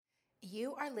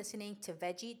You are listening to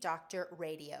Veggie Doctor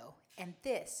Radio, and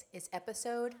this is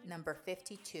episode number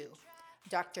 52.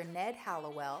 Dr. Ned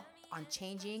Hallowell on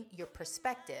changing your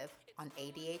perspective on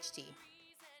ADHD.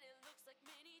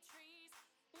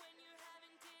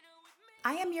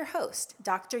 I am your host,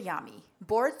 Dr. Yami,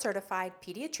 board-certified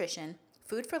pediatrician,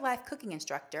 Food for Life cooking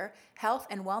instructor, health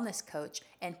and wellness coach,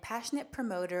 and passionate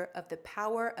promoter of the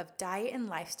power of diet and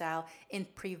lifestyle in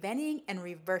preventing and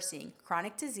reversing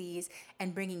chronic disease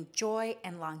and bringing joy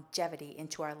and longevity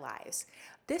into our lives.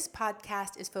 This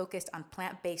podcast is focused on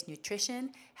plant-based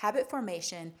nutrition, habit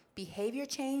formation, behavior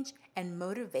change, and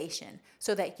motivation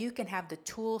so that you can have the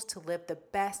tools to live the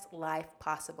best life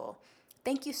possible.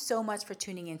 Thank you so much for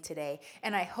tuning in today,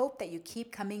 and I hope that you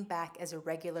keep coming back as a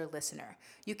regular listener.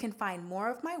 You can find more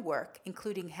of my work,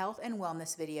 including health and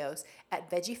wellness videos,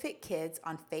 at VeggieFit Kids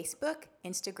on Facebook,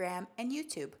 Instagram, and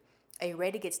YouTube. Are you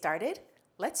ready to get started?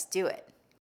 Let's do it.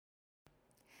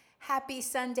 Happy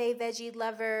Sunday, veggie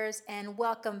lovers, and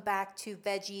welcome back to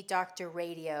Veggie Doctor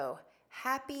Radio.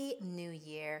 Happy New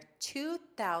Year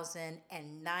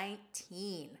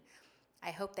 2019. I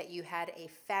hope that you had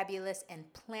a fabulous and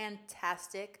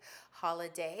plantastic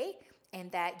holiday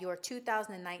and that your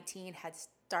 2019 had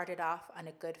started off on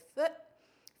a good foot,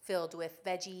 filled with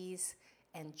veggies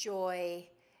and joy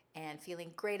and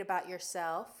feeling great about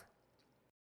yourself.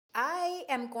 I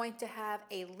am going to have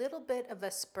a little bit of a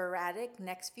sporadic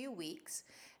next few weeks.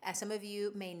 As some of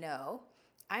you may know,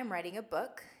 I'm writing a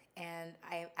book, and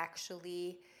I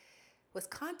actually was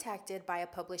contacted by a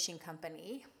publishing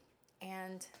company,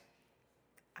 and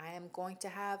I am going to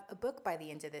have a book by the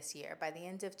end of this year. By the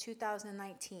end of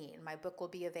 2019, my book will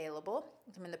be available.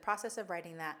 I'm in the process of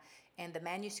writing that, and the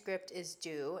manuscript is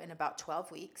due in about 12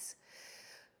 weeks.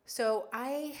 So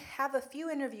I have a few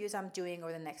interviews I'm doing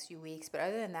over the next few weeks, but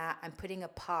other than that, I'm putting a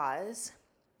pause,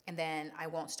 and then I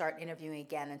won't start interviewing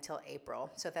again until April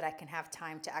so that I can have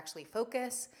time to actually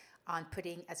focus on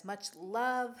putting as much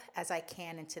love as I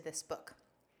can into this book.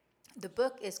 The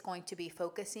book is going to be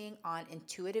focusing on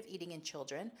intuitive eating in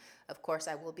children. Of course,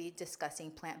 I will be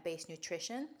discussing plant-based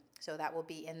nutrition, so that will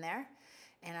be in there.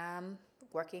 And I'm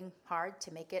working hard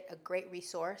to make it a great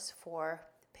resource for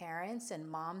parents and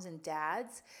moms and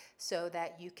dads so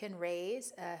that you can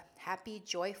raise a happy,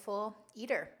 joyful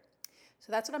eater.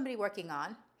 So that's what I'm going to be working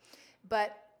on.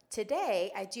 But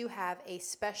today, I do have a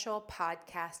special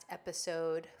podcast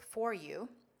episode for you.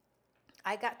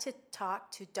 I got to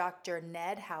talk to Dr.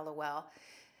 Ned Hallowell,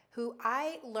 who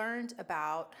I learned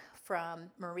about from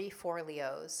Marie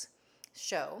Forleo's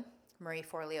show, Marie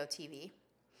Forleo TV.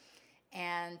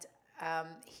 And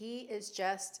he is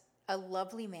just a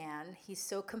lovely man. He's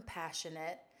so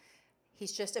compassionate.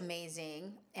 He's just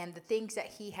amazing. And the things that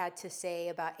he had to say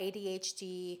about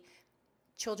ADHD,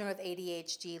 children with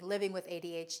ADHD, living with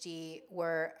ADHD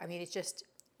it just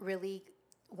really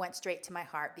went straight to my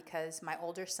heart because my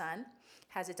older son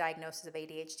has a diagnosis of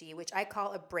ADHD, which I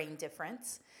call a brain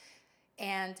difference.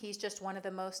 And he's just one of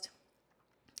the most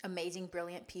amazing,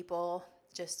 brilliant people,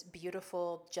 just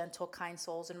beautiful, gentle, kind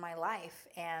souls in my life.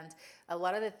 And a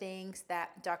lot of the things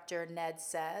that Dr. Ned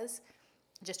says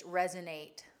just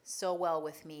resonate so well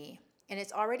with me. And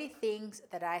it's already things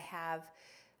that I have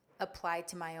applied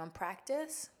to my own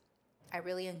practice. I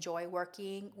really enjoy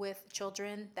working with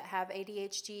children that have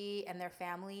ADHD and their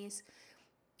families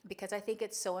because I think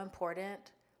it's so important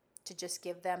to just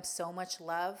give them so much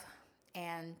love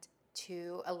and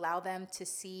to allow them to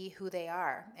see who they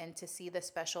are and to see the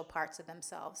special parts of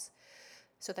themselves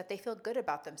so that they feel good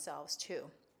about themselves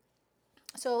too.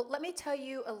 So let me tell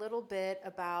you a little bit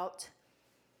about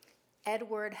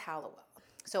Edward Hallowell.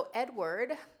 So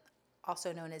Edward,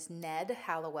 also known as Ned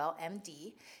Hallowell,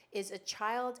 MD, is a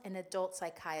child and adult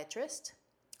psychiatrist,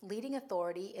 leading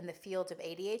authority in the field of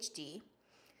ADHD,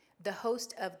 the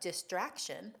host of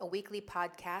Distraction, a weekly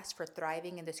podcast for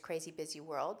thriving in this crazy busy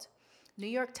world, New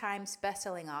York Times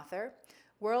bestselling author,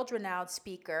 world-renowned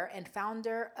speaker, and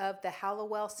founder of the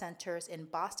Hallowell Centers in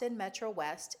Boston, Metro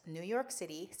West, New York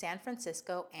City, San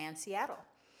Francisco, and Seattle.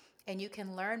 And you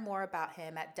can learn more about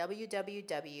him at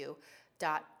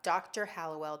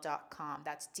www.drhallowell.com.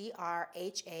 That's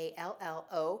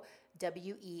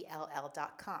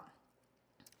DRHALLOWELL.com.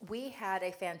 We had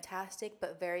a fantastic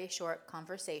but very short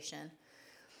conversation.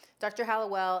 Dr.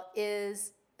 Hallowell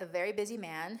is a very busy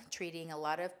man, treating a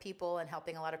lot of people and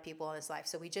helping a lot of people in his life.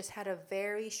 So we just had a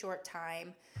very short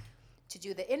time to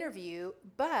do the interview,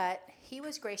 but he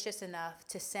was gracious enough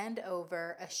to send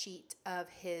over a sheet of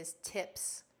his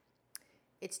tips.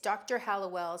 It's Dr.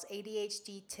 Hallowell's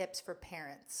ADHD Tips for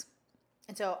Parents.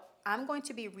 And so I'm going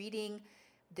to be reading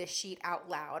this sheet out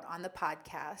loud on the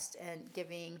podcast and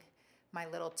giving my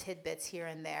little tidbits here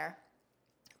and there.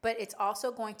 But it's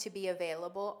also going to be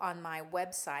available on my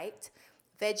website,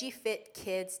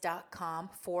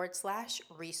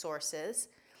 veggiefitkids.com/resources.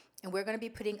 And we're going to be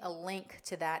putting a link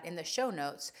to that in the show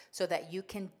notes so that you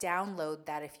can download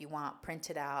that if you want,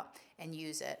 print it out, and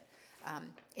use it.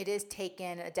 It is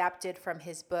adapted from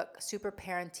his book, Super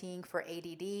Parenting for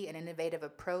ADD, An Innovative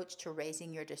Approach to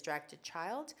Raising Your Distracted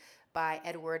Child by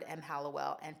Edward M.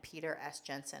 Hallowell and Peter S.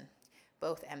 Jensen,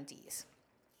 both MDs.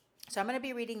 So I'm going to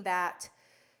be reading that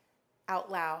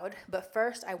out loud, but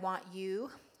first I want you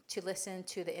to listen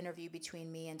to the interview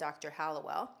between me and Dr.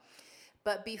 Hallowell.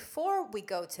 But before we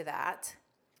go to that,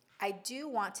 I do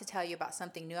want to tell you about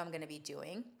something new I'm going to be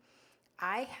doing.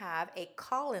 I have a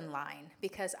call-in line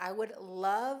because I would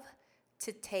love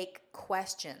to take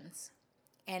questions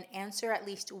and answer at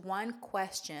least one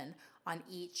question on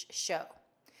each show.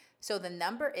 So the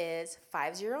number is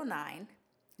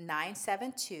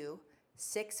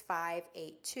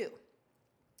 509-972-6582.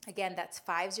 Again, that's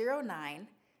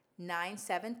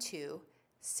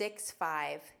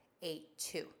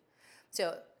 509-972-6582.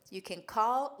 So you can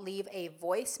call, leave a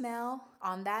voicemail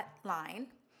on that line,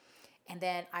 and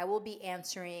then I will be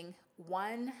answering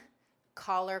one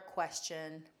caller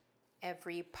question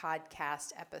every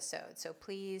podcast episode. So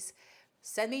please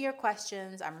send me your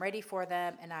questions. I'm ready for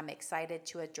them, and I'm excited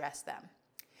to address them.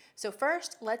 So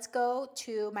first, let's go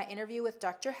to my interview with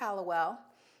Dr. Hallowell,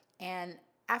 and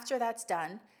after that's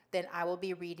done, then I will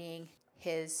be reading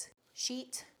his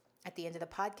sheet at the end of the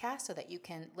podcast so that you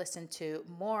can listen to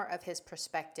more of his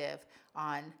perspective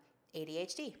on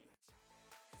ADHD.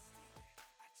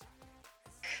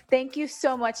 Thank you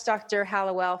so much, Dr.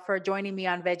 Hallowell, for joining me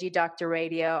on Veggie Doctor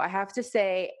Radio. I have to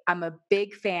say, I'm a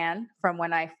big fan from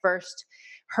when I first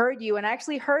heard you, and I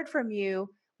actually heard from you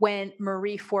when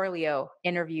Marie Forleo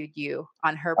interviewed you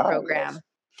on her program.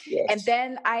 Yes. And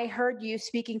then I heard you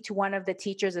speaking to one of the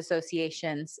teachers'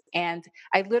 associations, and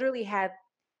I literally had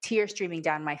tears streaming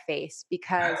down my face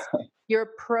because your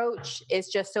approach is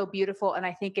just so beautiful, and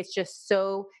I think it's just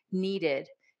so needed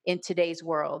in today's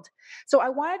world. So I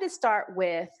wanted to start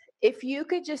with, if you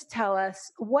could just tell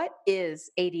us, what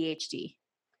is ADHD?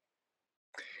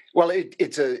 Well,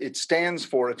 it stands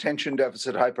for Attention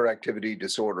Deficit Hyperactivity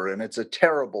Disorder, and it's a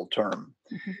terrible term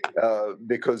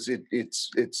because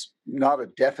it's not a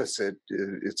deficit;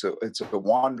 it's a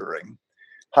wandering.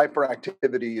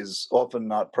 Hyperactivity is often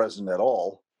not present at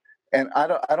all, and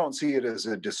I don't see it as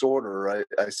a disorder.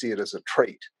 I see it as a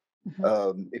trait.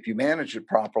 Mm-hmm. If you manage it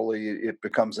properly, it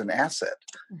becomes an asset.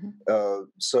 Mm-hmm.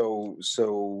 So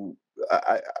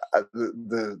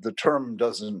the term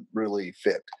doesn't really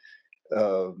fit.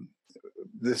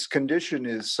 This condition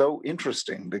is so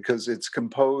interesting because it's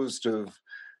composed of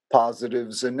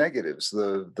positives and negatives.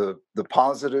 The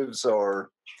positives are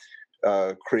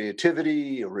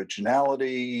creativity,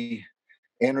 originality,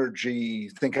 energy,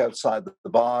 think outside the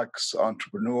box,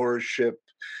 entrepreneurship.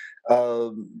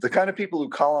 The kind of people who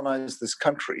colonize this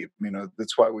country,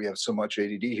 that's why we have so much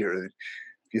ADD here. If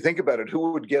you think about it,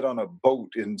 who would get on a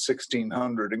boat in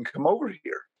 1600 and come over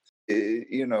here?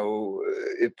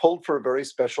 It pulled for a very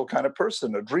special kind of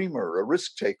person, a dreamer, a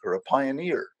risk taker, a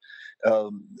pioneer.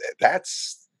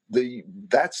 That's the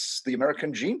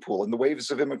American gene pool and the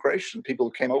waves of immigration. People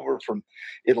who came over from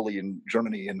Italy and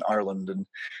Germany and Ireland, and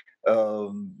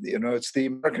it's the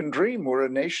American dream. We're a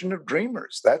nation of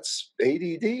dreamers. That's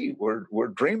ADD. We're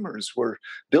dreamers. We're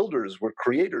builders. We're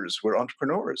creators. We're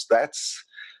entrepreneurs. That's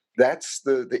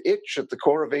the itch at the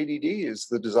core of ADD, is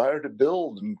the desire to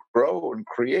build and grow and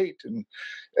create, and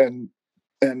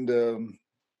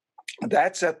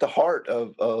that's at the heart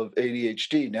of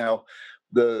ADHD. Now,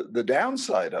 the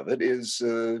downside of it is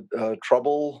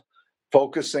trouble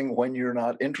focusing when you're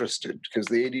not interested, because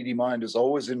the ADD mind is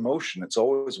always in motion. It's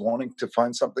always wanting to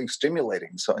find something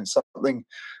stimulating, something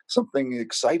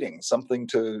exciting, something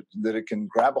that it can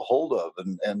grab a hold of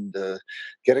and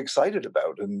get excited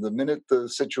about. And the minute the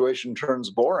situation turns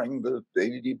boring, the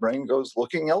ADD brain goes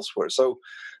looking elsewhere. So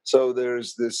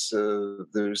there's this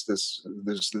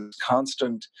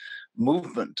constant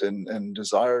movement and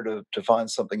desire to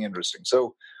find something interesting.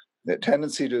 So the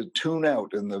tendency to tune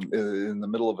out in the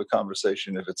middle of a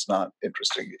conversation if it's not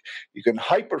interesting. You can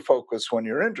hyper focus when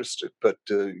you're interested, but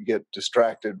get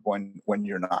distracted when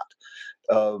you're not.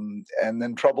 And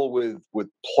then trouble with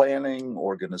planning,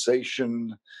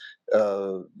 organization,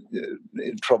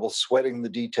 trouble sweating the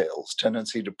details,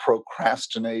 tendency to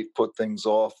procrastinate, put things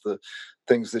off, the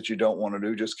things that you don't want to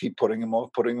do, just keep putting them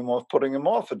off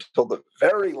until the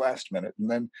very last minute. And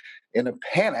then in a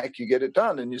panic, you get it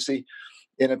done. And you see,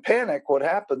 in a panic, what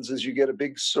happens is you get a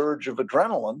big surge of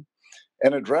adrenaline,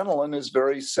 and adrenaline is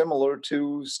very similar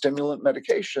to stimulant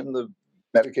medication.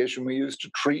 medication we use to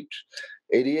treat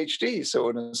ADHD. So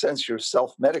in a sense, you're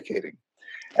self-medicating.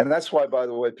 And that's why, by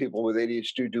the way, people with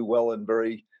ADHD do well in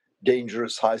very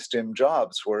dangerous high stim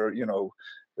jobs where,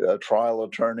 a trial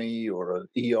attorney or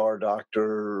a ER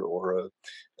doctor or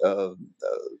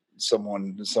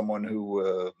someone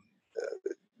who,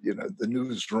 the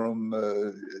newsroom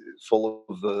full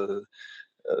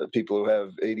of people who have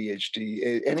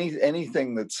ADHD,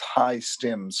 anything that's high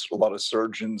stims. A lot of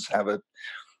surgeons have it.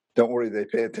 Don't worry, they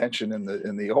pay attention in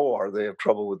the OR. They have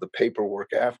trouble with the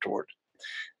paperwork afterward.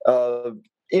 Uh,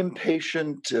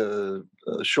 Impatient,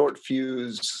 short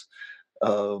fuse. These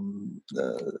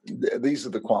are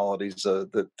the qualities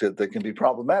that can be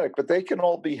problematic, but they can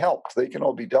all be helped. They can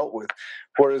all be dealt with.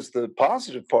 Whereas the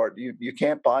positive part, you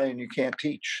can't buy and you can't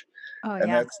teach, Oh, and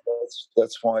yeah.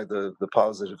 that's why the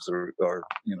positives are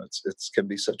it's can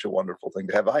be such a wonderful thing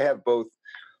to have. I have both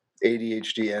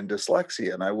ADHD and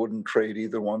dyslexia, and I wouldn't trade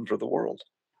either one for the world.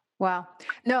 Wow.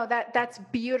 No, that's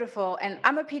beautiful. And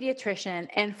I'm a pediatrician,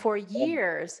 and for Um,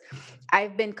 years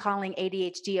I've been calling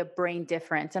ADHD a brain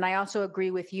difference. And I also agree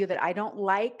with you that I don't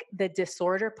like the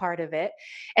disorder part of it.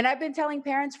 And I've been telling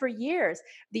parents for years,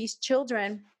 these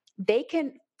children, they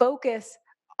can focus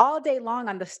all day long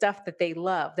on the stuff that they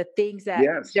love, the things that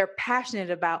yes, they're passionate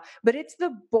about, but it's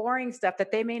the boring stuff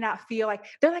that they may not feel like.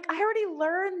 They're like, I already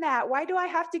learned that. Why do I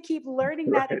have to keep learning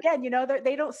that right, again?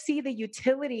 They don't see the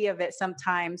utility of it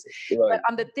sometimes. But right,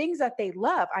 on the things that they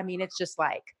love, I mean, it's just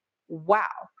like, wow,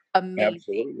 amazing.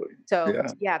 absolutely, So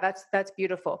yeah. yeah, that's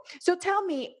beautiful. So tell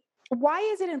me, why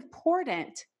is it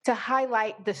important to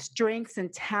highlight the strengths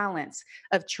and talents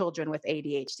of children with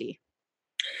ADHD?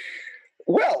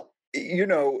 Well,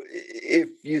 if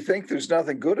you think there's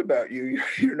nothing good about you,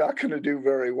 you're not going to do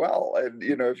very well. And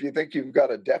if you think you've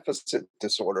got a deficit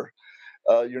disorder,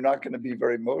 you're not going to be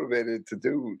very motivated to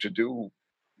do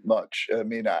much. I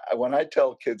mean, when I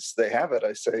tell kids they have it,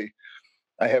 I say,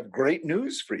 I have great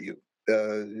news for you.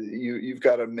 You've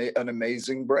got an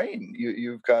amazing brain.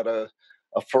 You've got a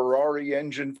Ferrari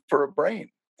engine for a brain.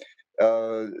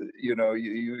 Uh,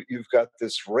 you've got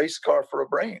this race car for a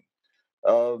brain.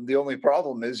 The only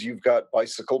problem is you've got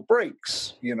bicycle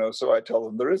brakes. So I tell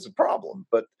them there is a problem,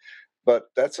 but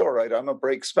that's all right. I'm a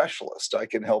brake specialist. I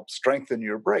can help strengthen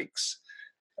your brakes.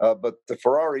 But the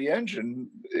Ferrari engine,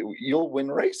 you'll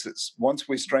win races once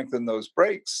we strengthen those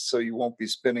brakes, so you won't be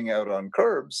spinning out on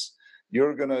curbs.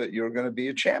 You're gonna be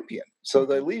a champion. So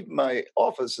they Mhm. leave my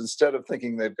office instead of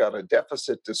thinking they've got a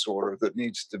deficit disorder that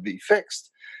needs to be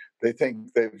fixed. They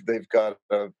think they've got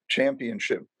a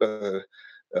championship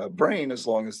brain as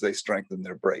long as they strengthen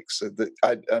their brakes. So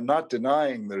I'm not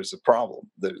denying there's a problem.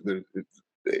 The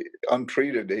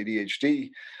untreated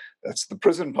ADHD, that's the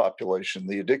prison population,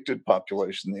 the addicted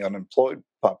population, the unemployed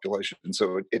population. And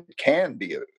so it can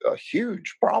be a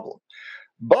huge problem.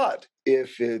 But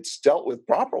if it's dealt with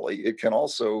properly, it can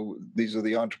also, these are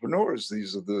the entrepreneurs,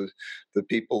 these are the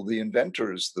people, the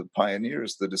inventors, the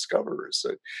pioneers, the discoverers.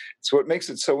 So it's what makes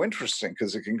it so interesting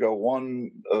because it can go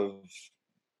one of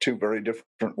two very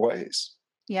different ways.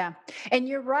 Yeah. And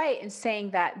you're right in saying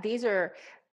that these are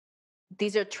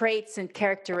traits and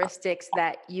characteristics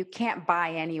that you can't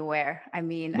buy anywhere. I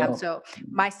mean, No, so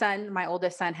my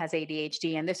oldest son has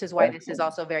ADHD, and this is why this is excellent.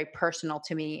 also very personal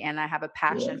to me, and I have a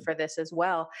passion Yeah. for this as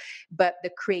well. But the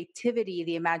creativity,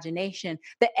 the imagination,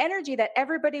 the energy that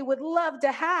everybody would love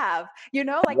to have,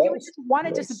 like you would Yes, just want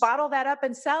to just yes, bottle that up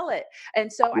and sell it.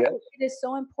 And so I think yes, it is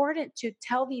so important to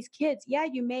tell these kids, yeah,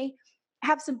 you may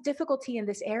have some difficulty in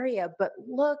this area, but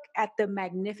look at the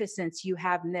magnificence you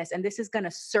have in this, and this is going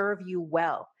to serve you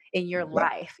well in your exactly.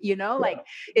 life. Yeah. Like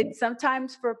it's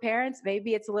sometimes for parents,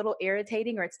 maybe it's a little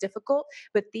irritating or it's difficult,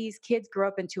 but these kids grow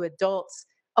up into adults.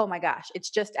 Oh my gosh,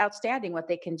 it's just outstanding what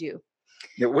they can do.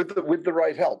 Yeah, with the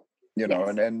right help, Yes.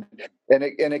 and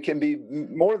it can be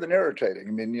more than irritating.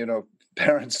 I mean,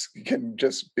 parents can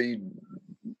just be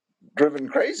driven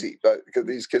crazy, but because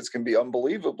these kids can be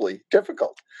unbelievably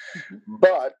difficult. Mhm.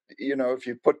 But if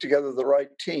you put together the right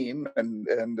team and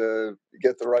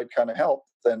get the right kind of help,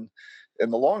 then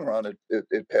in the long run,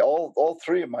 it pay. All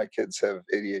three of my kids have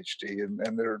ADHD,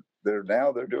 and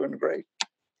they're doing great.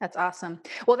 That's awesome.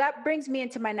 Well, that brings me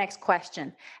into my next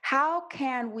question. How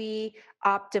can we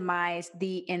optimize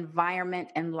the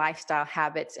environment and lifestyle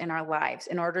habits in our lives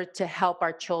in order to help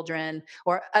our children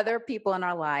or other people in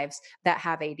our lives that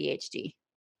have ADHD?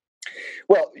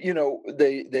 Well,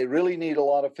 they really need a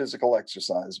lot of physical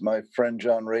exercise. My friend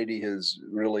John Rady has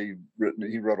really written.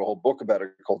 He wrote a whole book about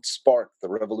it called Spark: The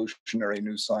Revolutionary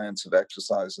New Science of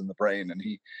Exercise in the Brain, and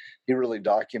he really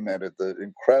documented the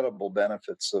incredible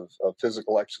benefits of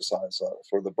physical exercise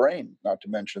for the brain, not to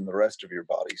mention the rest of your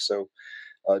body. So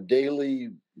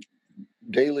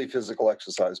Daily physical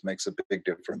exercise makes a big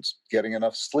difference. Getting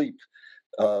enough sleep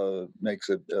makes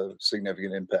a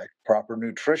significant impact. Proper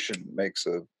nutrition makes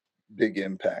a big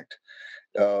impact.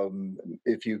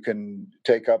 If you can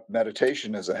take up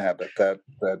meditation as a habit,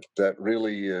 that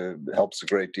really helps a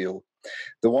great deal.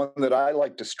 The one that I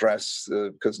like to stress,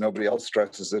 because nobody else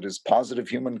stresses it, is positive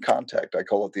human contact. I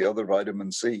call it the other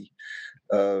vitamin C.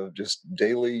 Just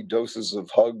daily doses of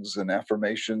hugs and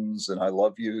affirmations and I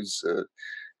love yous.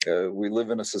 We live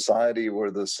in a society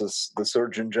where the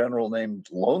Surgeon General named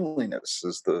loneliness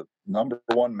is the number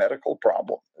one medical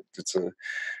problem. It's a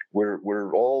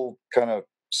we're all kind of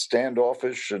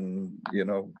standoffish and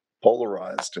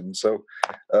polarized, and so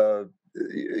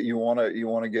you want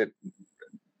to get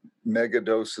mega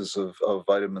doses of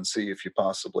vitamin C if you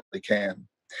possibly can.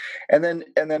 And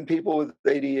then people with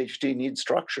ADHD need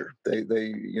structure. They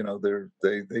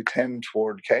tend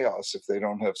toward chaos if they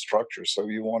don't have structure. So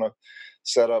you want to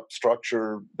set up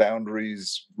structure,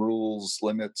 boundaries, rules,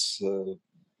 limits,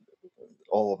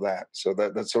 all of that. So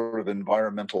that's sort of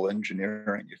environmental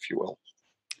engineering, if you will.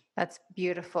 That's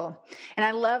beautiful. And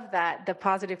I love that the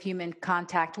positive human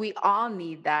contact, we all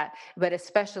need that, but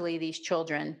especially these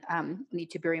children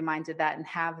need to be reminded that and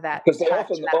have that Because they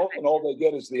touch, often that often all they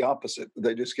get is the opposite.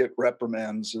 They just get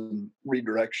reprimands and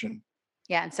redirection.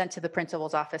 yeah, and sent to the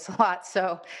principal's office a lot.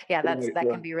 So yeah, Right, that can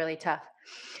right. be really tough.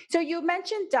 So you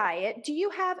mentioned diet. Do you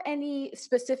have any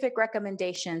specific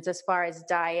recommendations as far as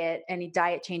diet, any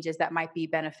diet changes that might be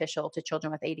beneficial to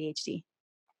children with ADHD?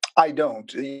 I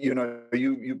don't.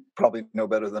 You probably know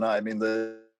better than I. I mean,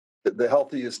 the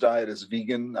healthiest diet is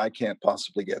vegan. I can't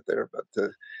possibly get there, but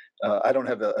I don't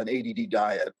have an ADD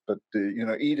diet. But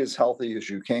eat as healthy as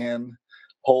you can.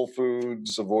 Whole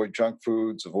foods, avoid junk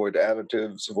foods, avoid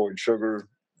additives, avoid sugar.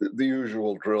 The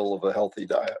usual drill of a healthy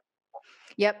diet.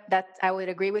 Yep, that's I would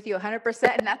agree with you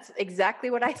 100%, and that's exactly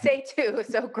what I say too.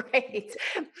 So great.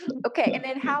 Okay, and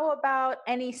then how about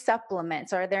any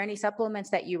supplements? Are there any supplements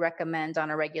that you recommend on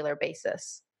a regular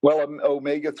basis? Well,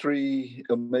 omega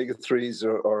threes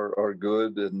are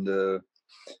good, and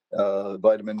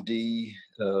vitamin D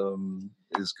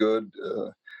is good.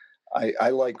 I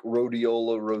like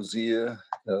rhodiola rosea,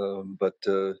 but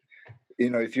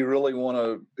if you really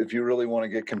want to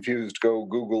get confused, go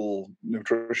Google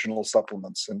nutritional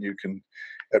supplements, and you can.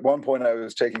 At one point, I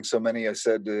was taking so many, I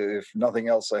said, if nothing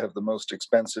else, I have the most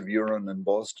expensive urine in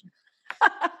Boston.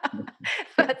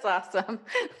 That's awesome.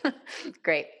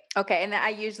 Great. Okay, and I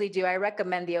usually do. I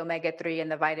recommend the omega 3 and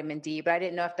the vitamin D, but I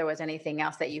didn't know if there was anything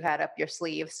else that you had up your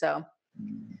sleeve. So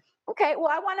Mm. okay, well,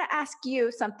 I want to ask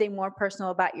you something more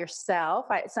personal about yourself.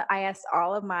 I asked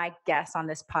all of my guests on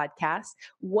this podcast,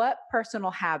 what personal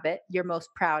habit you're most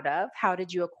proud of? How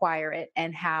did you acquire it?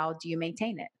 And how do you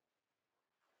maintain it?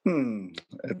 Hmm,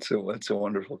 that's a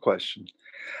wonderful question.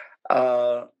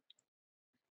 Uh,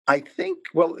 I think,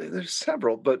 well, there's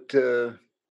several, but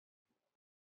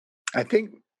I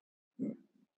think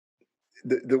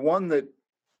the one that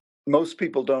most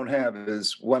people don't have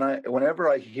is whenever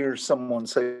I hear someone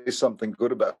say something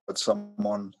good about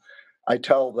someone, I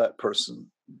tell that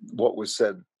person what was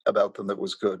said about them that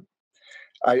was good.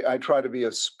 I try to be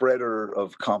a spreader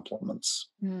of compliments,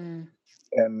 Hmm.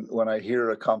 and when I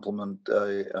hear a compliment,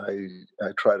 I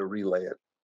try to relay it.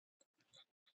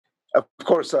 Of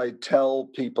course, I tell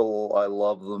people I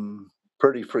love them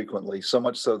pretty frequently, so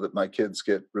much so that my kids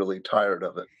get really tired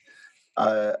of it.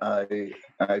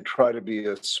 I try to be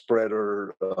a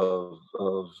spreader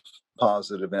of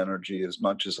positive energy as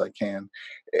much as I can,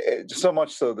 so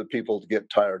much so that people get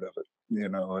tired of it,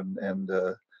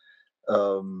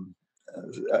 um,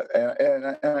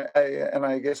 and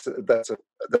I guess that's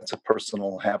a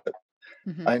personal habit.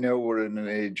 Hmm. I know we're in an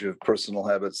age of personal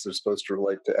habits. They're supposed to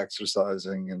relate to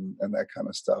exercising and that kind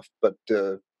of stuff, but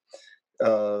uh,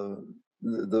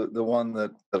 the one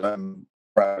that I'm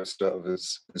proudest of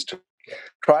is to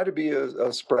try to be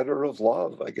a spreader of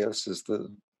love, I guess, is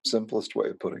the simplest way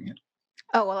of putting it.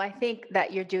 Oh, well, I think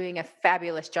that you're doing a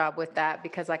fabulous job with that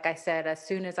because, like I said, as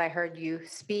soon as I heard you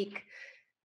speak,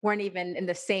 weren't even in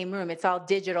the same room. It's all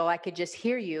digital. I could just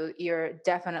hear you. You're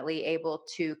definitely able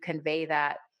to convey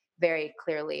that very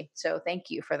clearly. So thank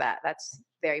you for that. That's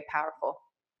very powerful.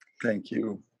 Thank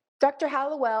you. Dr.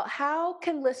 Hallowell, how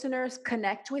can listeners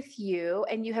connect with you?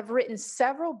 And you have written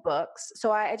several books.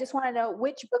 So I just want to know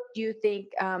which book do you think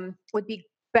would be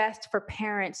best for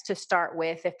parents to start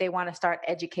with if they want to start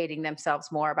educating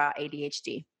themselves more about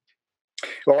ADHD?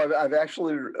 Well, I've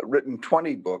actually written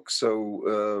 20 books. But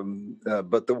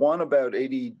the one about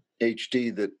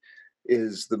ADHD that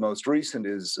is the most recent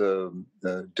is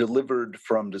Delivered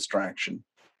from Distraction.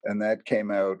 and that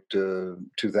came out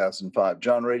 2005.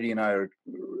 John Rady and I are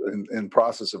in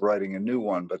process of writing a new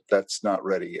one, but that's not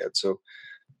ready yet. So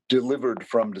Delivered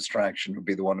from Distraction would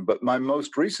be the one. But my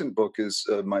most recent book is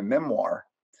my memoir,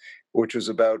 which is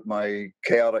about my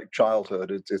chaotic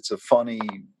childhood. It's a funny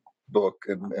book,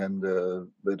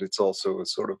 but it's also a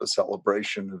sort of a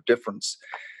celebration of difference.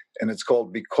 And it's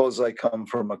called Because I Come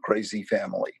from a Crazy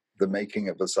Family, The Making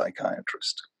of a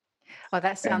Psychiatrist. Oh, that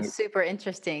And sounds super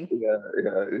interesting.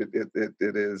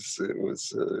 it is. It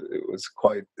was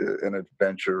quite an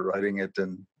adventure writing it,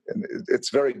 and it's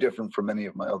very different from any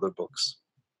of my other books.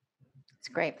 It's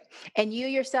great. And you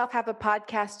yourself have a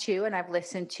podcast too, and I've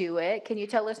listened to it. Can you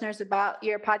tell listeners about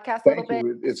your podcast a little Thank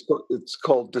bit? you. It's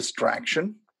called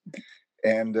Distraction,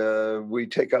 and we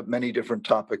take up many different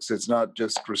topics. It's not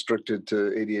just restricted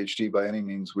to ADHD by any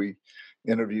means. We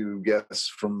interview guests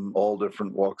from all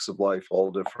different walks of life, all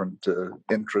different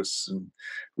interests, and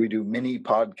we do mini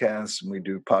podcasts, and we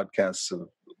do podcasts of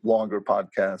longer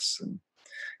podcasts, and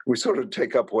we sort of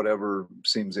take up whatever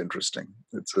seems interesting.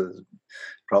 It's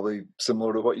probably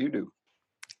similar to what you do.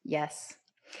 Yes.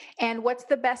 And what's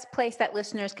the best place that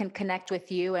listeners can connect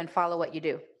with you and follow what you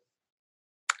do?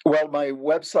 Well, my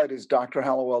website is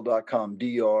drhallowell.com,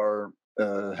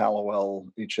 Hallowell,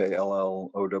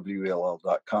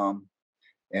 HALLOWELL.com.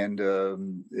 And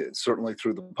certainly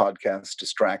through the podcast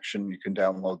Distraction, you can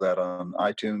download that on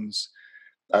iTunes.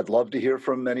 I'd love to hear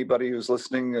from anybody who's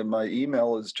listening. And my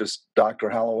email is just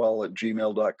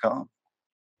drhallowell@gmail.com.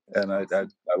 And I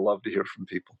love to hear from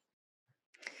people.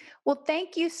 Well,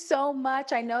 thank you so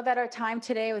much. I know that our time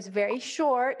today was very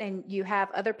short and you have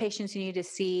other patients you need to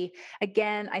see.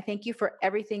 Again, I thank you for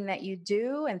everything that you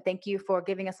do. And thank you for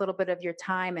giving us a little bit of your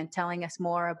time and telling us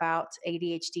more about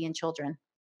ADHD in children.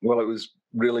 Well, it was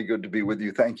really good to be with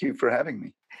you. Thank you for having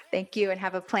me. Thank you and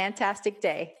have a fantastic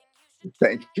day.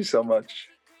 Thank you so much.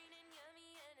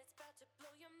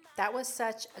 That was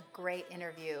such a great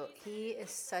interview. He is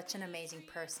such an amazing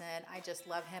person. I just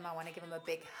love him. I want to give him a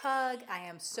big hug. I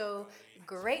am so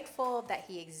grateful that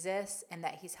he exists and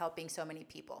that he's helping so many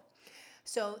people.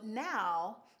 So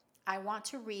now I want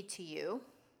to read to you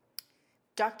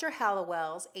Dr.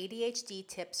 Hallowell's ADHD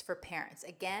Tips for Parents.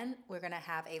 Again, we're going to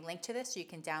have a link to this so you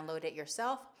can download it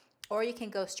yourself, or you can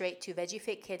go straight to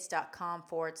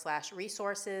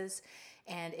veggiefitkids.com/resources,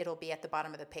 and it'll be at the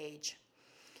bottom of the page.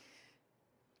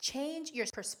 Change your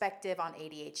perspective on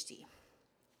ADHD.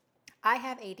 I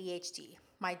have ADHD.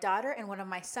 My daughter and one of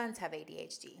my sons have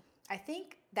ADHD. I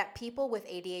think that people with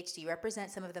ADHD represent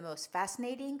some of the most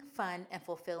fascinating, fun, and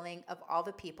fulfilling of all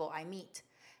the people I meet.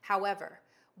 However,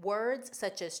 words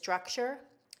such as structure,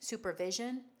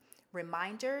 supervision,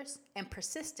 reminders, and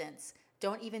persistence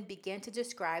don't even begin to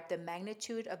describe the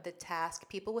magnitude of the task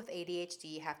people with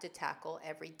ADHD have to tackle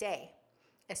every day,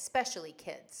 especially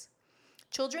kids.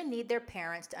 Children need their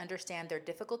parents to understand their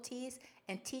difficulties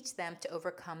and teach them to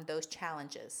overcome those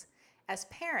challenges. As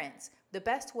parents, the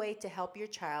best way to help your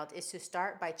child is to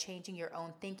start by changing your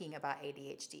own thinking about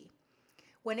ADHD.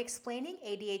 When explaining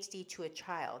ADHD to a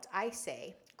child, I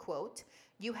say, quote,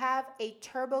 "You have a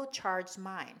turbocharged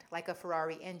mind like a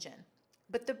Ferrari engine,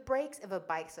 but the brakes of a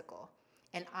bicycle,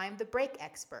 and I'm the brake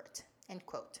expert," end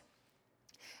quote.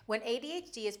 When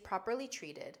ADHD is properly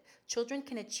treated, children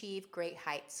can achieve great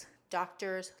heights.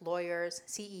 Doctors, lawyers,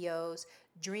 CEOs,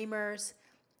 dreamers,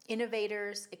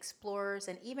 innovators, explorers,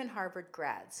 and even Harvard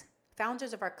grads.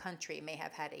 Founders of our country may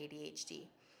have had ADHD.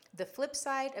 The flip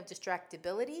side of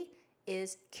distractibility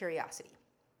is curiosity.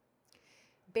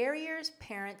 Barriers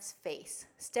parents face.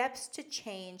 Steps to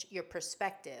change your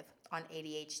perspective on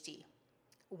ADHD.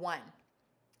 1.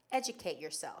 Educate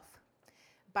yourself.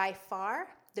 By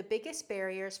far, the biggest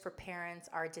barriers for parents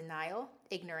are denial,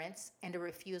 ignorance, and a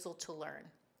refusal to learn.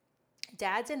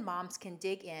 Dads and moms can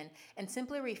dig in and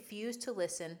simply refuse to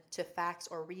listen to facts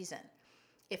or reason.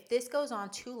 If this goes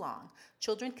on too long,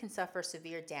 children can suffer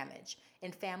severe damage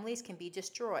and families can be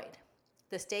destroyed.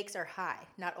 The stakes are high,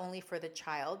 not only for the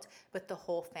child, but the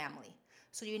whole family.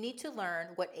 So you need to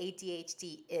learn what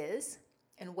ADHD is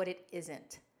and what it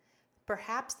isn't.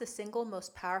 Perhaps the single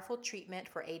most powerful treatment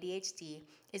for ADHD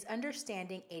is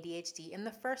understanding ADHD in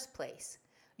the first place.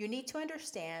 You need to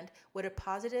understand what a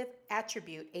positive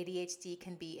attribute ADHD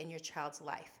can be in your child's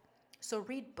life. So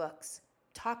read books,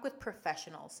 talk with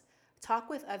professionals, talk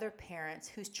with other parents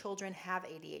whose children have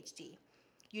ADHD.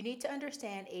 You need to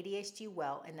understand ADHD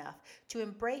well enough to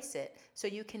embrace it so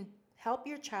you can help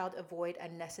your child avoid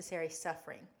unnecessary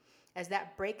suffering, as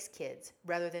that breaks kids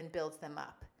rather than builds them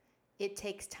up. It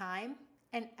takes time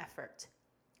and effort,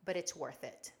 but it's worth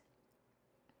it.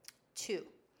 2.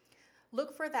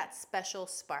 Look for that special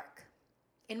spark.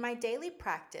 In my daily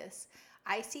practice,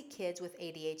 I see kids with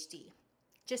ADHD.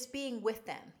 Just being with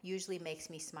them usually makes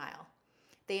me smile.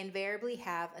 They invariably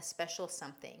have a special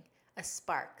something, a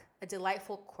spark, a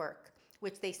delightful quirk,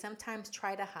 which they sometimes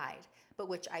try to hide, but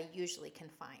which I usually can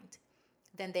find.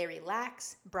 Then they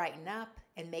relax, brighten up,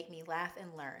 and make me laugh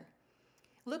and learn.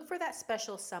 Look for that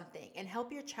special something and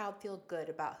help your child feel good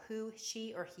about who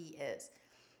she or he is.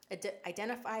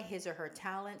 Identify his or her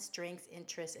talents, strengths,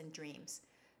 interests, and dreams.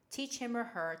 Teach him or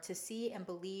her to see and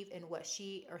believe in what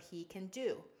she or he can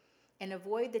do, and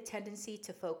avoid the tendency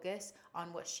to focus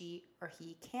on what she or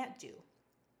he can't do.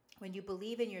 When you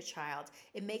believe in your child,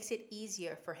 it makes it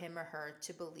easier for him or her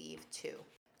to believe too.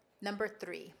 Number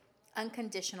 3,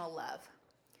 unconditional love.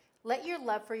 Let your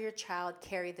love for your child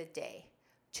carry the day.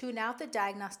 Tune out the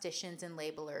diagnosticians and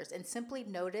labelers and simply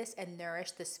notice and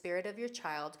nourish the spirit of your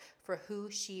child for who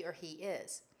she or he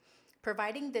is.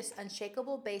 Providing this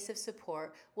unshakable base of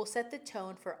support will set the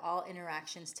tone for all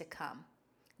interactions to come.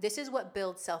 This is what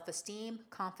builds self-esteem,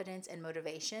 confidence, and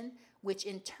motivation, which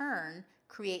in turn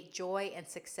create joy and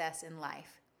success in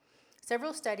life.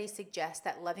 Several studies suggest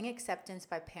that loving acceptance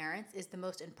by parents is the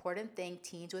most important thing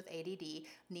teens with ADD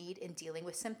need in dealing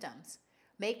with symptoms.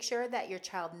 Make sure that your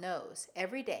child knows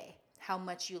every day how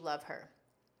much you love her.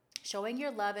 Showing your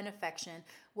love and affection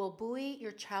will buoy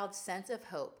your child's sense of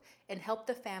hope and help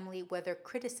the family weather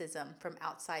criticism from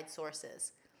outside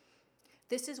sources.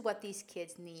 This is what these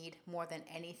kids need more than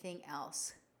anything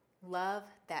else. Love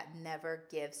that never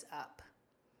gives up.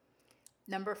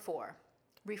 Number 4,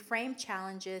 reframe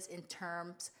challenges in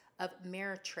terms of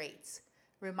mirror traits.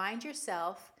 Remind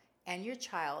yourself and your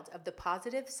child of the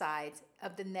positive sides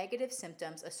of the negative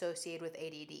symptoms associated with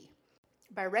ADD.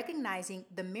 By recognizing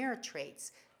the mirror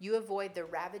traits, you avoid the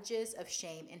ravages of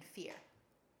shame and fear.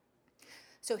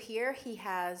 So here he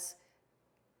has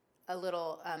a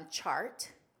little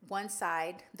chart. One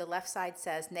side, the left side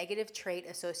says negative trait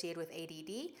associated with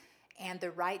ADD, and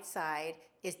the right side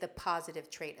is the positive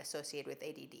trait associated with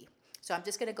ADD. So I'm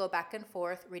just going to go back and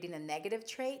forth reading the negative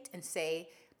trait and say,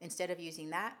 instead of using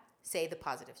that, say the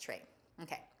positive trait.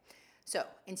 Okay. So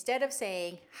instead of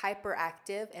saying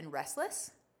hyperactive and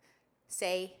restless,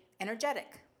 say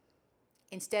energetic.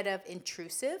 Instead of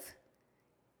intrusive,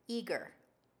 eager.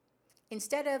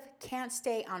 Instead of can't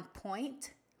stay on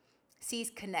point,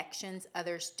 sees connections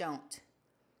others don't.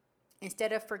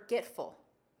 Instead of forgetful,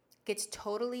 gets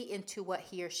totally into what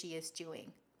he or she is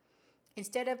doing.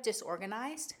 Instead of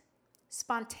disorganized,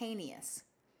 spontaneous.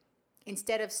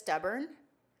 Instead of stubborn,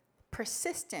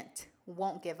 persistent,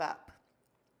 won't give up.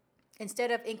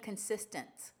 Instead of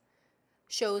inconsistent,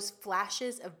 shows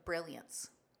flashes of brilliance.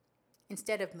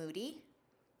 Instead of moody,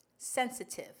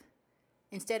 sensitive.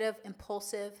 Instead of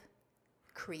impulsive,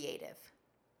 creative.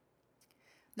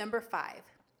 Number 5,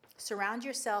 surround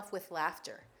yourself with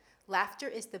laughter. Laughter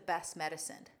is the best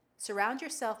medicine. Surround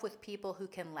yourself with people who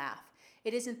can laugh.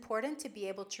 It is important to be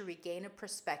able to regain a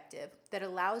perspective that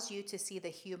allows you to see the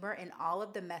humor in all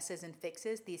of the messes and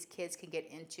fixes these kids can get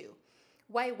into.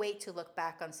 Why wait to look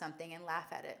back on something and laugh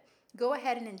at it? Go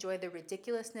ahead and enjoy the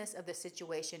ridiculousness of the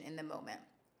situation in the moment.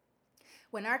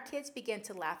 When our kids begin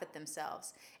to laugh at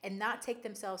themselves and not take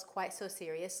themselves quite so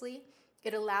seriously,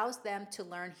 it allows them to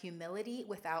learn humility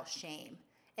without shame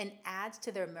and adds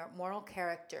to their moral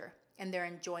character and their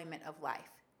enjoyment of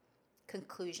life.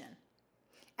 Conclusion.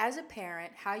 As a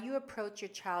parent, how you approach your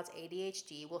child's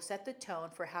ADHD will set the tone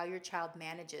for how your child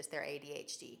manages their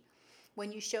ADHD.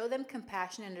 When you show them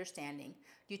compassion and understanding,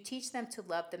 you teach them to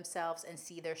love themselves and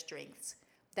see their strengths.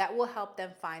 That will help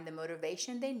them find the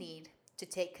motivation they need to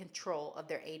take control of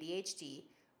their ADHD,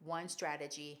 one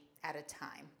strategy at a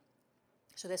time.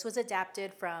 So this was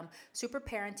adapted from Super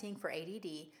Parenting for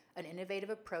ADD, an innovative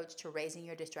approach to raising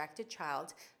your distracted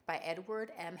child by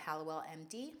Edward M. Hallowell,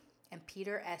 MD, and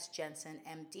Peter S. Jensen,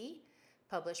 MD,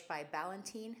 published by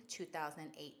Ballantine,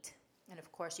 2008. And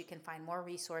of course, you can find more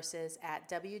resources at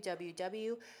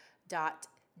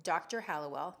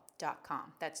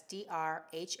www.drhallowell.com. That's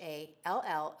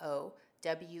DRHALLOWELL.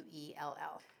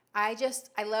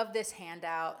 I love this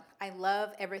handout. I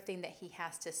love everything that he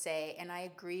has to say, and I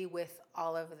agree with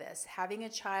all of this. Having a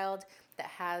child that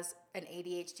has an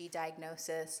ADHD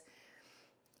diagnosis,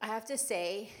 I have to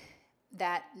say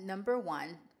that number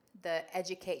 1, the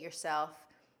educate yourself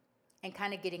and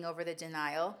kind of getting over the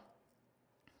denial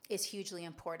is hugely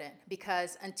important,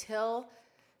 because until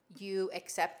you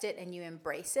accept it and you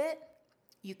embrace it,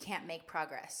 you can't make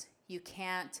progress. You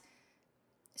can't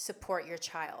support your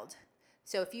child.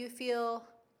 So if you feel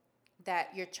that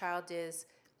your child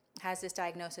has this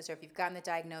diagnosis, or if you've gotten the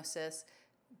diagnosis,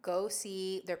 go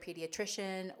see their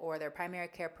pediatrician or their primary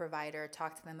care provider,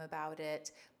 talk to them about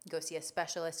it, go see a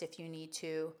specialist if you need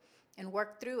to. and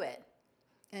work through it.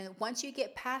 And once you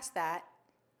get past that,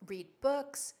 read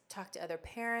books, talk to other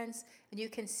parents, and you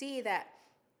can see that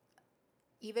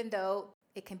even though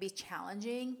it can be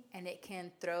challenging and it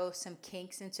can throw some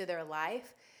kinks into their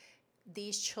life,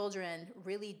 these children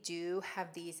really do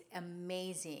have these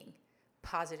amazing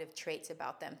positive traits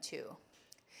about them too.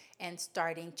 And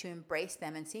starting to embrace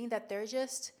them and seeing that they're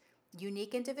just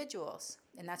unique individuals.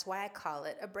 And that's why I call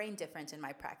it a brain difference in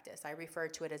my practice. I refer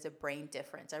to it as a brain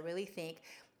difference. I really think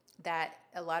that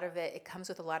a lot of it comes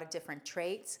with a lot of different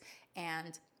traits,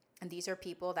 and these are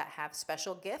people that have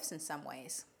special gifts in some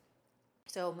ways.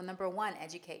 So number one,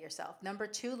 educate yourself. Number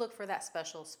two, look for that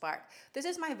special spark. This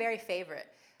is my very favorite.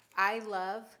 I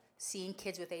love seeing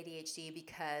kids with ADHD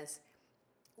because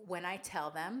when I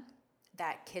tell them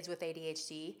that kids with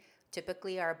ADHD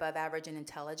typically are above average in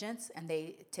intelligence, and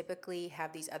they typically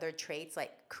have these other traits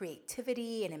like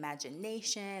creativity and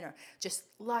imagination, or just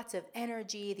lots of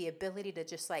energy, the ability to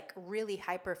just like really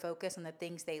hyper focus on the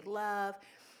things they love.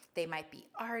 They might be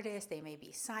artists, they may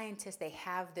be scientists, they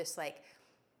have this like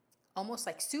almost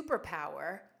like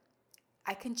superpower.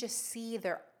 I can just see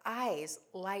their eyes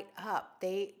light up.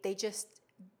 They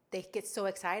get so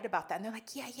excited about that. And they're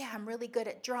like, yeah, I'm really good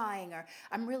at drawing, or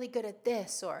I'm really good at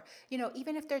this. Or,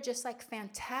 even if they're just like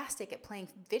fantastic at playing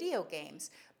video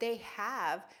games, they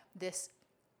have this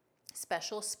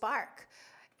special spark.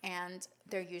 And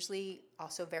they're usually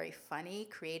also very funny,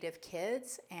 creative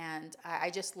kids. And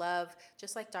I just love,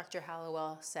 just like Dr.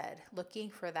 Hallowell said, looking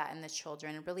for that in the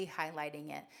children and really highlighting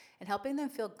it and helping them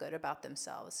feel good about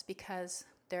themselves because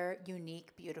they're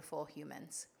unique, beautiful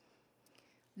humans.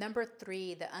 Number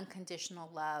three, the unconditional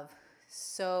love.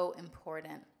 So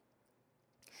important.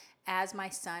 As my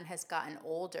son has gotten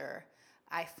older,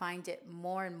 I find it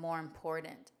more and more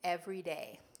important every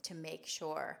day to make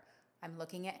sure I'm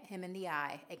looking at him in the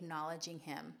eye, acknowledging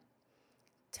him,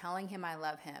 telling him I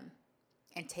love him,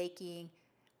 and taking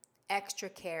extra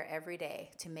care every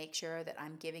day to make sure that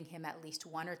I'm giving him at least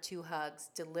 1 or 2 hugs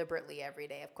deliberately every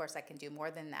day. Of course, I can do more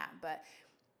than that, but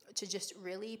to just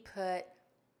really put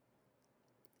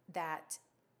that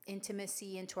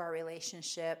intimacy into our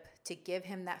relationship, to give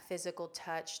him that physical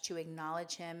touch, to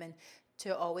acknowledge him, and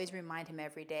to always remind him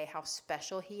every day how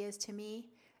special he is to me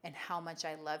and how much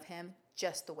I love him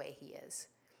just the way he is.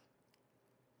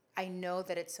 I know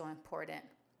that it's so important,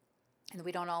 and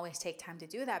we don't always take time to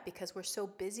do that because we're so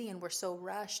busy and we're so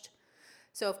rushed.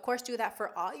 So of course, do that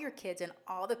for all your kids and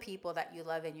all the people that you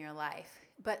love in your life.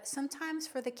 But sometimes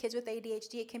for the kids with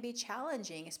ADHD, it can be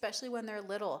challenging, especially when they're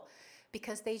little,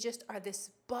 because they just are this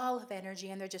ball of energy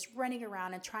and they're just running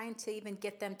around, and trying to even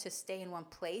get them to stay in one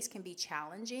place can be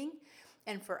challenging.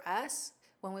 And for us,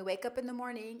 when we wake up in the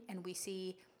morning and we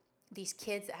see these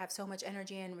kids that have so much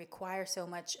energy and require so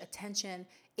much attention,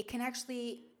 it can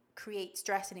actually create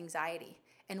stress and anxiety.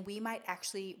 And we might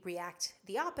actually react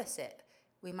the opposite.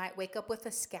 We might wake up with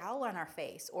a scowl on our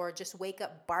face, or just wake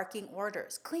up barking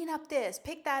orders. Clean up this,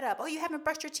 pick that up. Oh, you haven't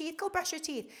brushed your teeth? Go brush your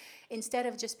teeth. Instead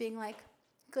of just being like,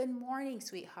 good morning,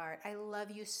 sweetheart. I love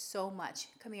you so much.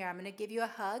 Come here, I'm gonna give you a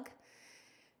hug.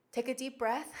 Take a deep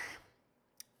breath.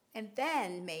 And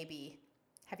then maybe,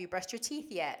 have you brushed your teeth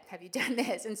yet? Have you done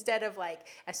this? Instead of like,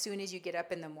 as soon as you get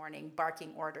up in the morning,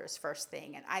 barking orders first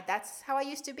thing. And that's how I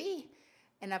used to be.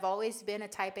 And I've always been a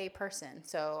type A person.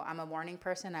 So I'm a morning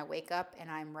person. I wake up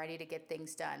and I'm ready to get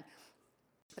things done.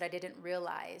 But I didn't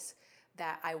realize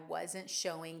that I wasn't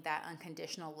showing that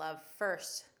unconditional love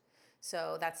first.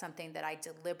 So that's something that I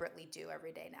deliberately do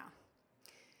every day now.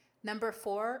 Number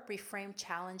 4, reframe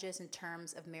challenges in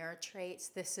terms of mirror traits.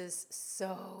 This is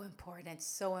so important,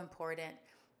 so important.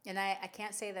 And I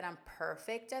can't say that I'm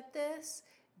perfect at this,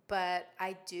 but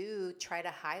I do try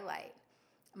to highlight.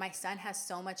 My son has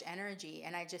so much energy,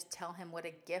 and I just tell him what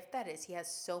a gift that is. He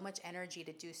has so much energy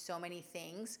to do so many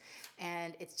things,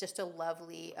 and it's just a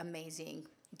lovely, amazing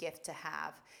gift to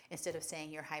have. Instead of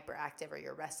saying you're hyperactive or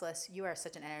you're restless, you are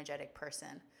such an energetic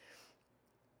person.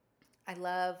 I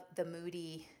love the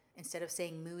moody. Instead of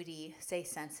saying moody, say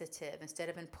sensitive. Instead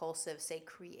of impulsive, say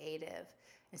creative.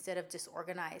 Instead of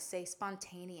disorganized, say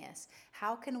spontaneous.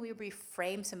 How can we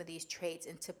reframe some of these traits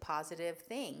into positive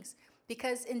things?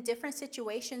 Because in different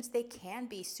situations, they can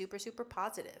be super, super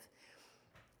positive.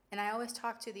 And I always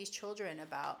talk to these children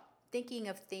about thinking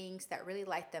of things that really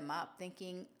light them up,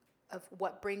 thinking of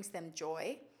what brings them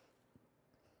joy.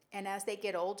 And as they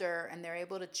get older and they're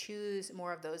able to choose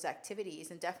more of those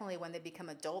activities, and definitely when they become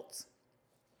adults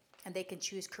and they can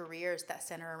choose careers that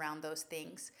center around those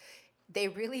things, they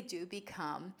really do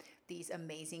become these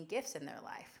amazing gifts in their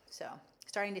life. So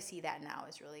starting to see that now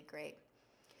is really great.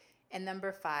 And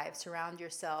number 5, surround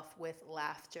yourself with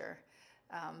laughter.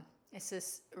 It's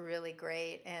just really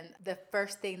great. And the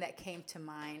first thing that came to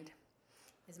mind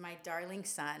is my darling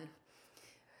son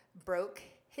broke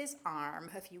his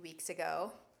arm a few weeks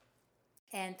ago.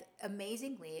 And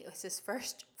amazingly, it was his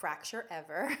first fracture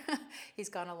ever. He's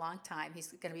gone a long time. He's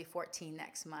going to be 14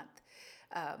 next month.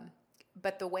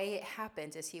 But the way it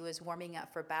happened is he was warming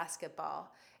up for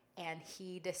basketball and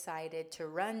he decided to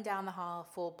run down the hall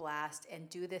full blast and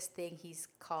do this thing he's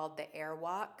called the air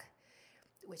walk,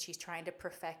 which he's trying to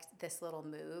perfect this little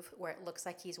move where it looks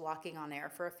like he's walking on air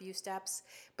for a few steps.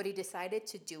 But he decided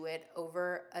to do it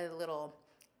over a little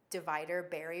divider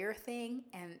barrier thing,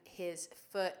 and his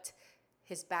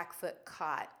back foot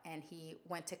caught, and he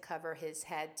went to cover his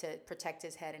head to protect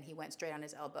his head, and he went straight on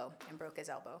his elbow and broke his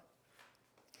elbow.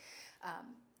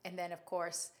 And then, of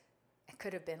course, it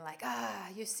could have been like,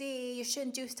 you see, you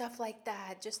shouldn't do stuff like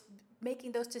that. Just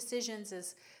making those decisions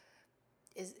is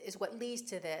what leads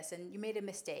to this, and you made a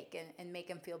mistake, and make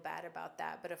him feel bad about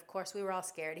that. But of course, we were all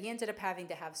scared. He ended up having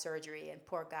to have surgery, and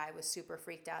poor guy was super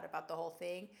freaked out about the whole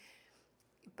thing.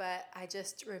 But I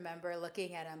just remember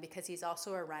looking at him because he's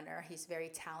also a runner. He's very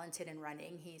talented in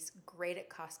running. He's great at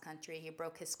cross country. He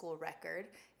broke his school record,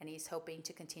 and he's hoping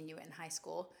to continue it in high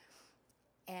school.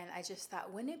 And I just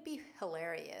thought, wouldn't it be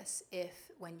hilarious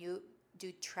if when you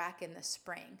do track in the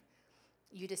spring,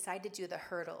 you decide to do the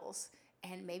hurdles,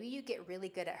 and maybe you get really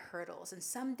good at hurdles, and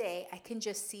someday I can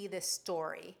just see this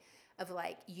story of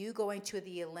like you going to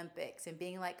the Olympics and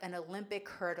being like an Olympic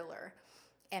hurdler,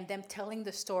 and them telling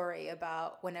the story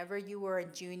about whenever you were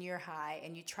in junior high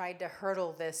and you tried to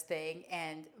hurdle this thing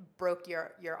and broke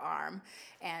your arm.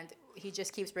 And he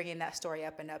just keeps bringing that story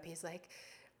up and up. He's like,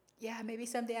 yeah, maybe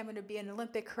someday I'm going to be an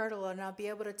Olympic hurdler and I'll be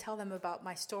able to tell them about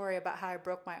my story about how I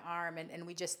broke my arm. And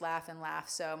we just laugh and laugh.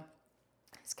 So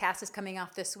his cast is coming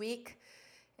off this week,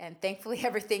 and thankfully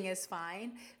everything is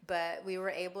fine. But we were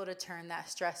able to turn that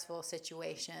stressful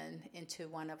situation into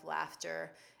one of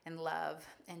laughter and love,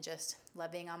 and just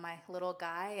loving on my little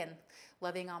guy and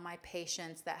loving on my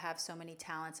patients that have so many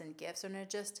talents and gifts, and are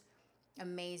just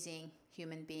amazing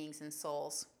human beings and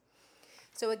souls.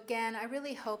 So again, I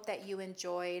really hope that you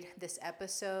enjoyed this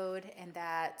episode and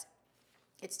that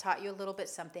it's taught you a little bit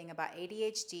something about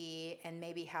ADHD and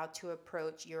maybe how to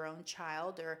approach your own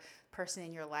child or person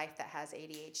in your life that has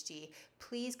ADHD.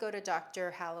 Please go to Dr.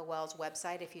 Hallowell's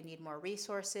website if you need more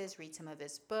resources, read some of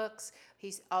his books.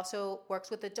 He also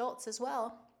works with adults as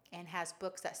well and has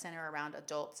books that center around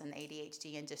adults and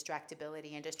ADHD and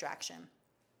distractibility and distraction.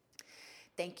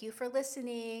 Thank you for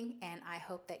listening, and I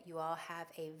hope that you all have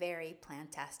a very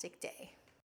plantastic day.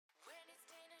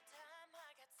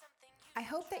 I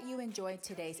hope that you enjoyed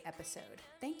today's episode.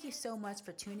 Thank you so much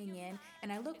for tuning in, and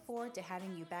I look forward to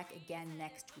having you back again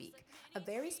next week. A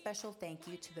very special thank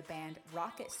you to the band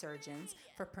Rocket Surgeons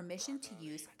for permission to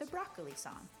use the Broccoli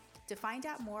song. To find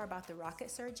out more about the Rocket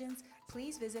Surgeons,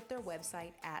 please visit their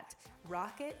website at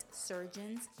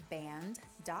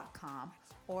rocketsurgeonsband.com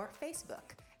or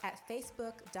Facebook at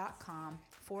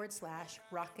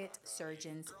facebook.com/Rocket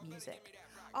Surgeons Music.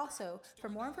 Also, for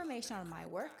more information on my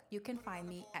work, you can find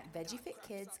me at Veggie Fit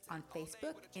Kids on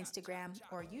Facebook, Instagram,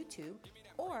 or YouTube,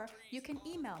 or you can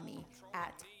email me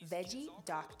at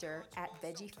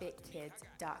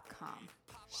veggiedoctor@veggiefitkids.com.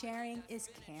 Sharing is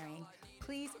caring.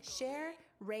 Please share,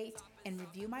 rate, and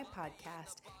review my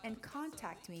podcast, and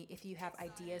contact me if you have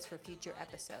ideas for future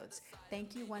episodes.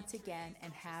 Thank you once again,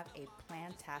 and have a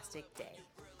plantastic day.